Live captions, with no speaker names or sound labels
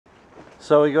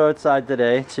So we go outside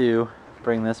today to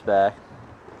bring this back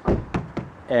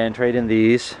and trade in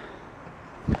these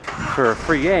for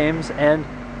free games, and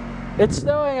it's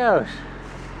snowing out.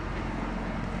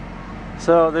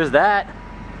 So there's that.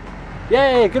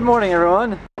 Yay, good morning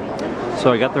everyone.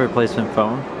 So I got the replacement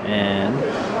phone and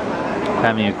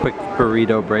having a quick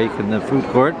burrito break in the food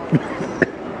court.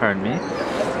 Pardon me.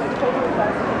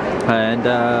 And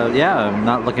yeah, I'm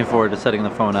not looking forward to setting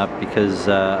the phone up because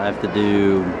I have to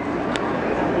do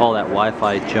all that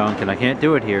Wi-Fi junk and I can't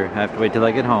do it here. I have to wait till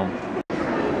I get home.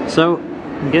 So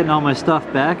I'm getting all my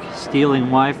stuff back, stealing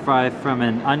Wi-Fi from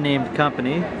an unnamed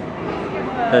company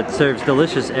that serves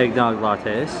delicious eggnog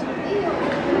lattes.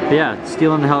 But yeah,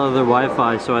 stealing the hell out of their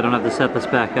Wi-Fi so I don't have to set this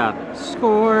back up.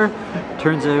 Score!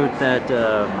 Turns out that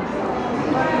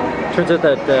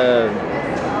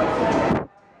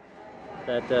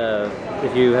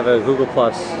if you have a Google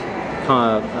Plus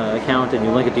account and you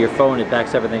link it to your phone, it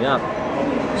backs everything up.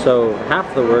 So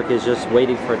half the work is just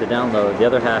waiting for it to download. The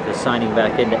other half is signing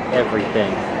back into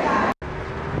everything.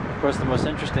 Of course, the most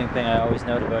interesting thing I always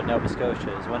note about Nova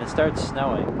Scotia is when it starts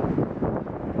snowing,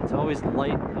 it's always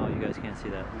light, oh you guys can't see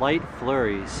that, light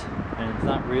flurries, and it's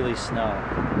not really snow.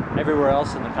 Everywhere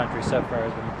else in the country so far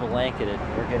has been blanketed.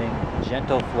 We're getting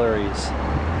gentle flurries.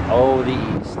 Oh, the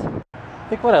east. I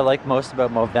think what I like most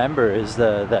about Movember is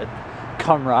that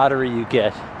camaraderie you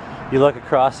get. You look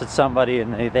across at somebody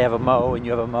and they have a mow and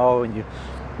you have a mow and you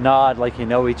nod like you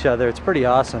know each other. It's pretty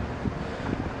awesome.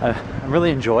 I'm really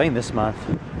enjoying this month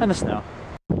and the snow.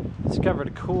 Discovered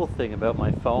a cool thing about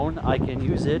my phone. I can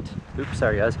use it, oops,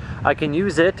 sorry guys. I can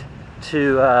use it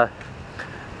to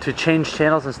change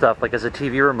channels and stuff, like as a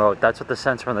TV remote. That's what the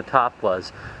sensor on the top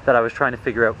was that I was trying to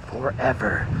figure out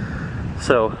forever.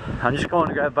 So I'm just going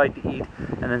to grab a bite to eat,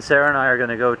 and then Sarah and I are going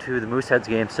to go to the Mooseheads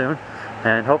game soon,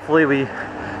 and hopefully we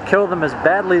kill them as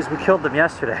badly as we killed them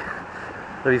yesterday.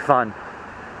 It'll be fun.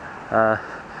 I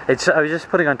was just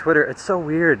putting on Twitter, it's so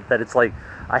weird that it's like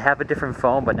I have a different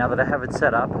phone, but now that I have it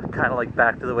set up kind of like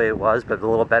back to the way it was, but a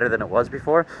little better than it was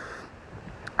before,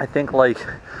 I think like,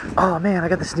 oh man, I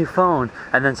got this new phone,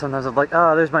 and then sometimes I'm like,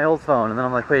 oh, there's my old phone, and then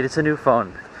I'm like, wait, it's a new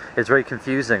phone. It's very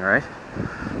confusing, right?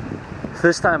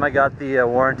 This time I got the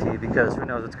warranty because who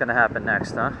knows what's going to happen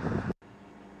next, huh?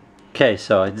 Okay,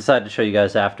 so I decided to show you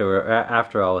guys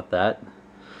after all with that.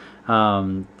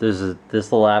 There's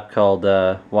this little app called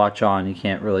Watch On. You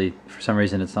can't really, for some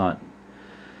reason it's not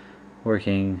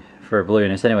working for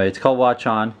blurriness. Anyway, it's called Watch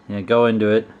On. You go into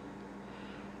it.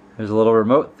 There's a little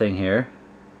remote thing here.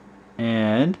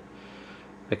 And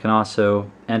I can also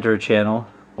enter a channel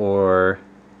or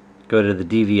go to the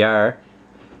DVR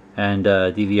and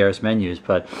DVR's menus,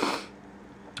 but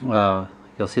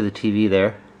you'll see the TV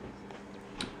there.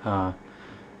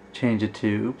 Change it to,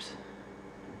 oops.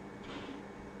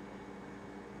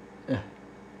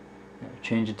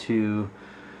 Change it to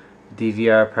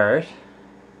DVR part,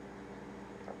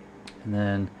 and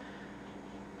then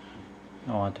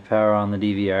I want to power on the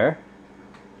DVR.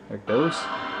 There it goes.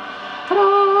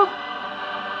 Ta-da!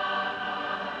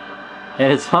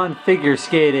 And it's on figure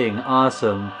skating.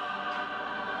 Awesome.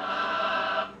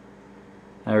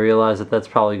 I realize that that's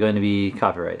probably going to be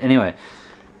copyright. Anyway,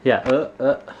 yeah.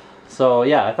 So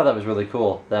yeah, I thought that was really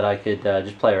cool that I could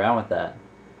just play around with that.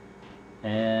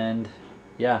 And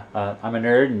yeah, I'm a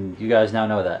nerd, and you guys now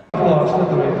know that.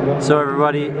 So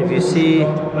everybody, if you see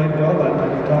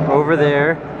over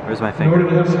there, where's my finger?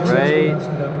 Right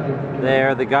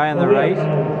there, the guy on the right,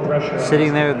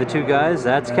 sitting there, the two guys,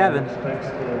 that's Kevin.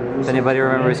 If anybody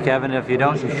remembers Kevin, if you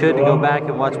don't, you should go back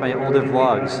and watch my older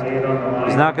vlogs.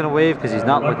 He's not going to wave because he's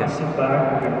not looking.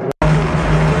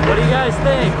 What do you guys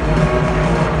think?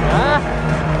 Huh?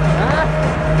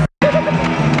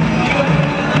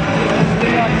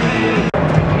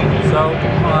 So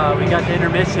we got to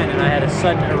intermission and I had a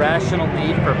sudden irrational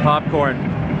need for popcorn.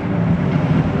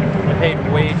 I paid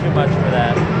way too much for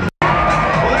that.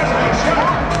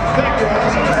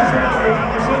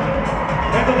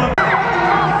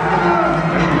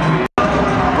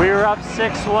 We were up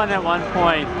 6-1 at one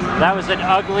point. That was an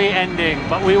ugly ending,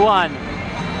 but we won.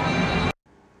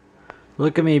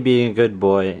 Look at me being a good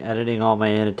boy, editing all my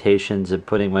annotations and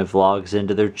putting my vlogs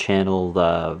into their channel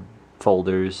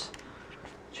folders.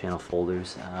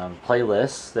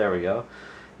 Playlists, there we go.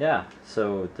 Yeah,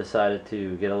 so decided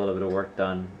to get a little bit of work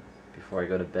done before I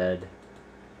go to bed.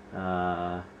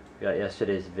 Got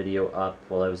yesterday's video up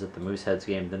while I was at the Mooseheads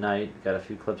game tonight. Got a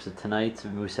few clips of tonight's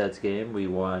Mooseheads game. We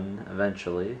won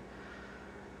eventually,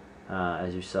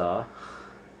 as you saw.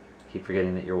 Keep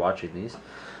forgetting that you're watching these.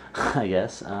 I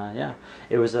guess. Yeah,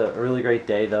 it was a really great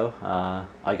day though.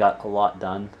 I got a lot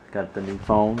done. Got the new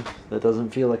phone that doesn't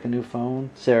feel like a new phone.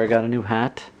 Sarah got a new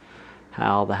hat.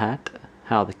 Hal the hat.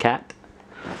 Hal the cat.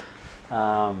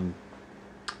 And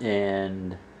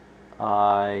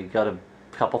I got a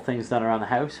couple things done around the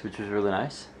house, which was really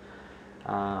nice.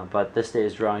 But this day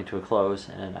is drawing to a close,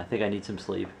 and I think I need some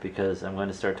sleep because I'm going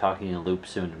to start talking in a loop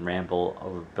soon and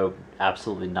ramble about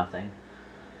absolutely nothing.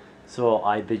 So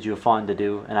I bid you a fond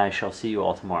adieu, and I shall see you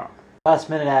all tomorrow. Last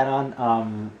minute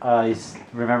add-on, I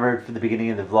remembered from the beginning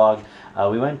of the vlog,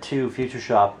 we went to Future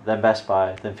Shop, then Best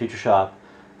Buy, then Future Shop,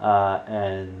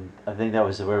 and I think that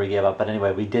was where we gave up. But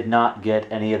anyway, we did not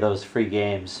get any of those free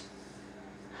games.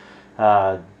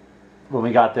 When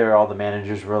we got there, all the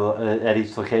managers were at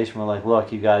each location were like,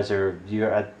 look,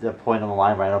 you're at the point on the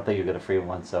line where I don't think you'll get a free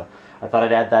one. So I thought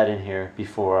I'd add that in here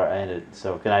before I ended.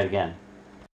 So good night again.